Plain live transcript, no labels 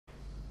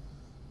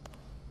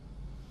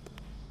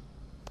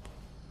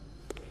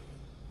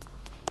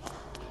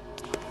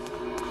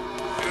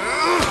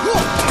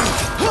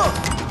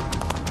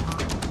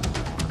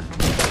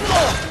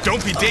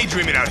Don't be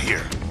daydreaming out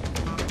here.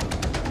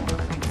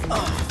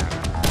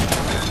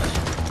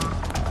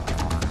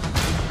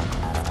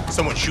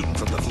 Someone shooting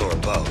from the floor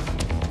above.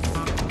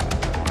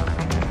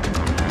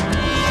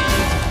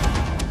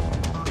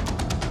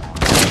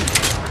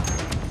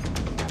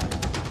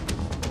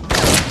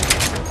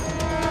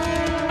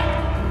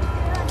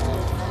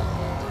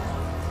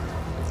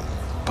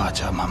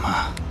 Baca,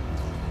 Mama.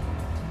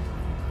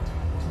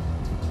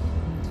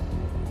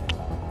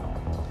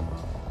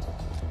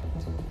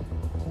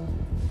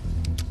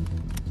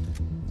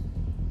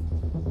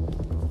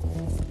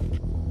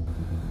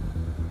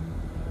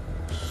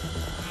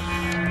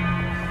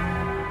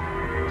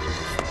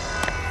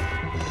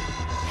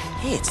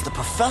 Hey, it's the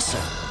professor.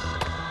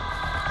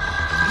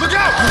 Look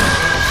out!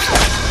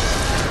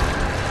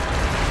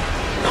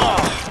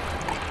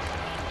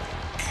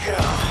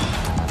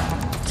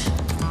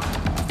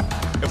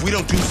 If we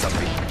don't do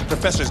something, the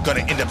professor's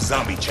gonna end up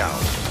zombie chow.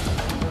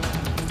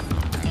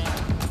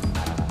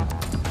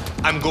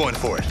 I'm going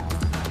for it.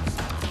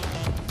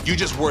 You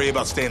just worry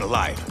about staying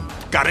alive.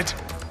 Got it?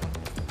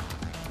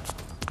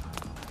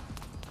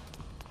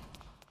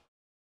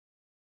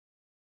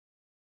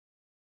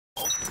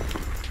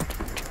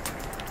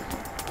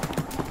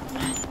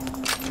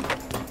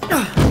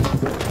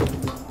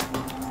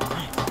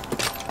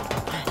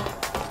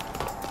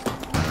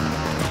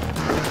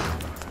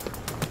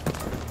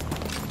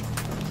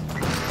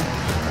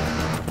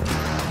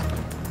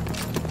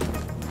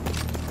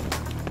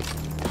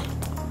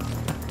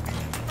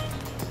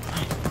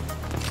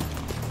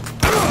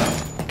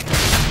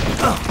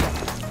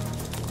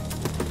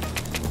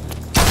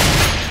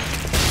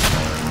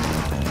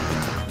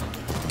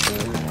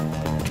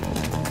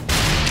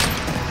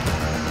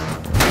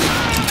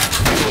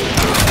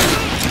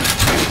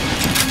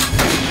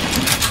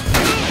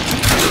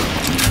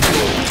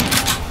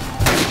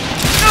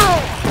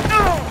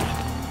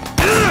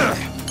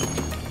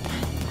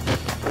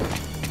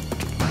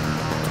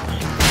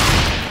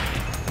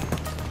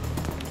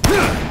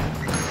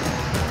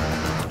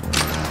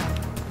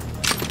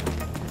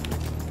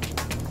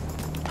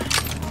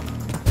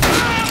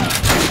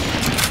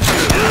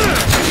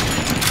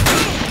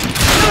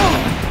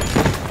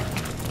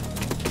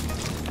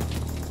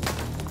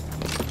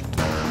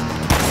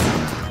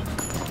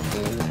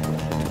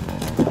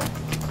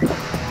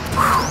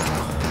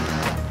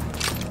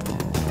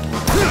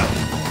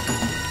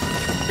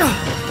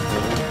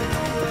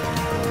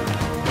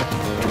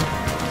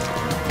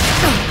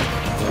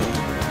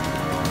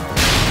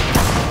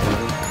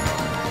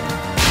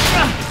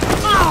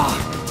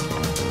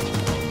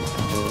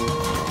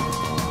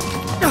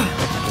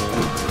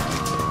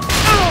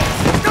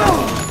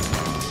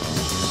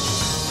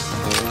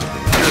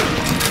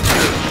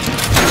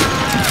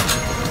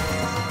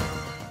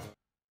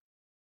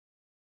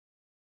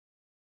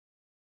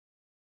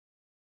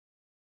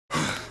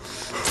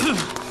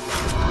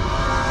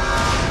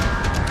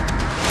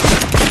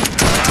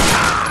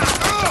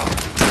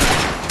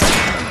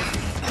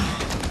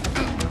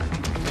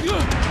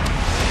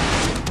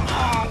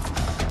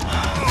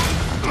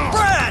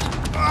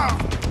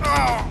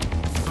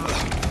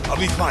 I'll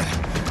be fine.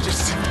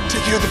 Just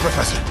take care of the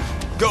professor.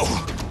 Go!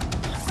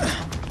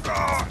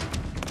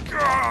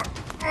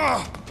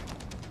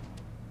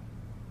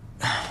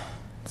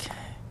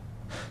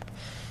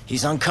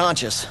 He's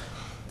unconscious,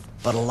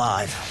 but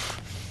alive.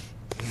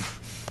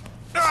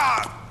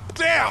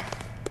 Damn!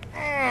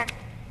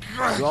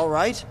 You all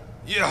right?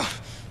 Yeah,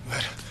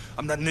 but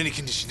I'm not in any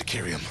condition to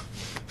carry him.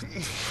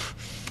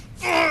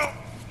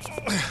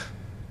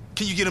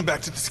 Can you get him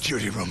back to the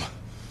security room?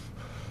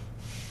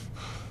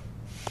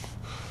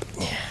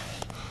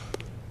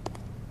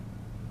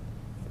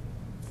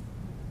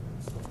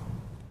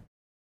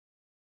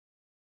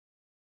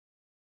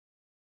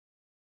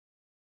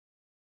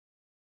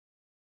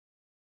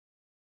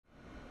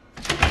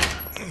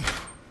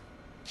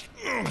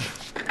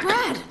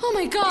 Brad! Oh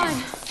my God!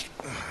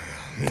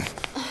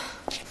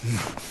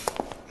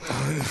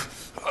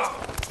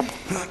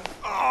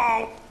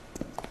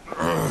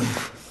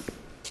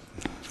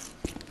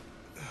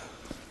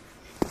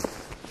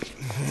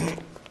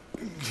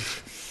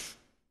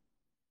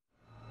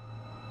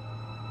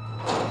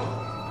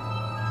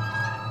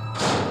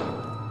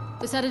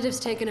 The sedative's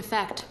taken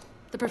effect.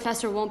 The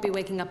professor won't be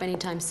waking up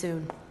anytime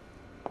soon.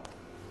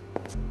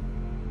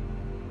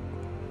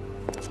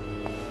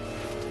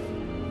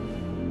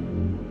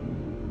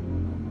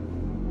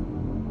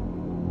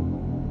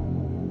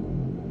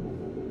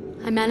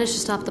 I managed to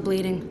stop the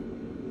bleeding,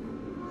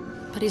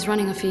 but he's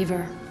running a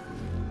fever.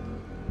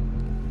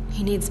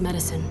 He needs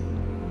medicine.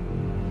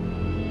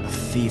 A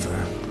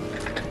fever.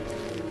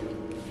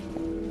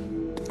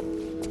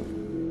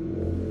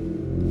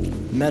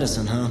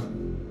 Medicine, huh?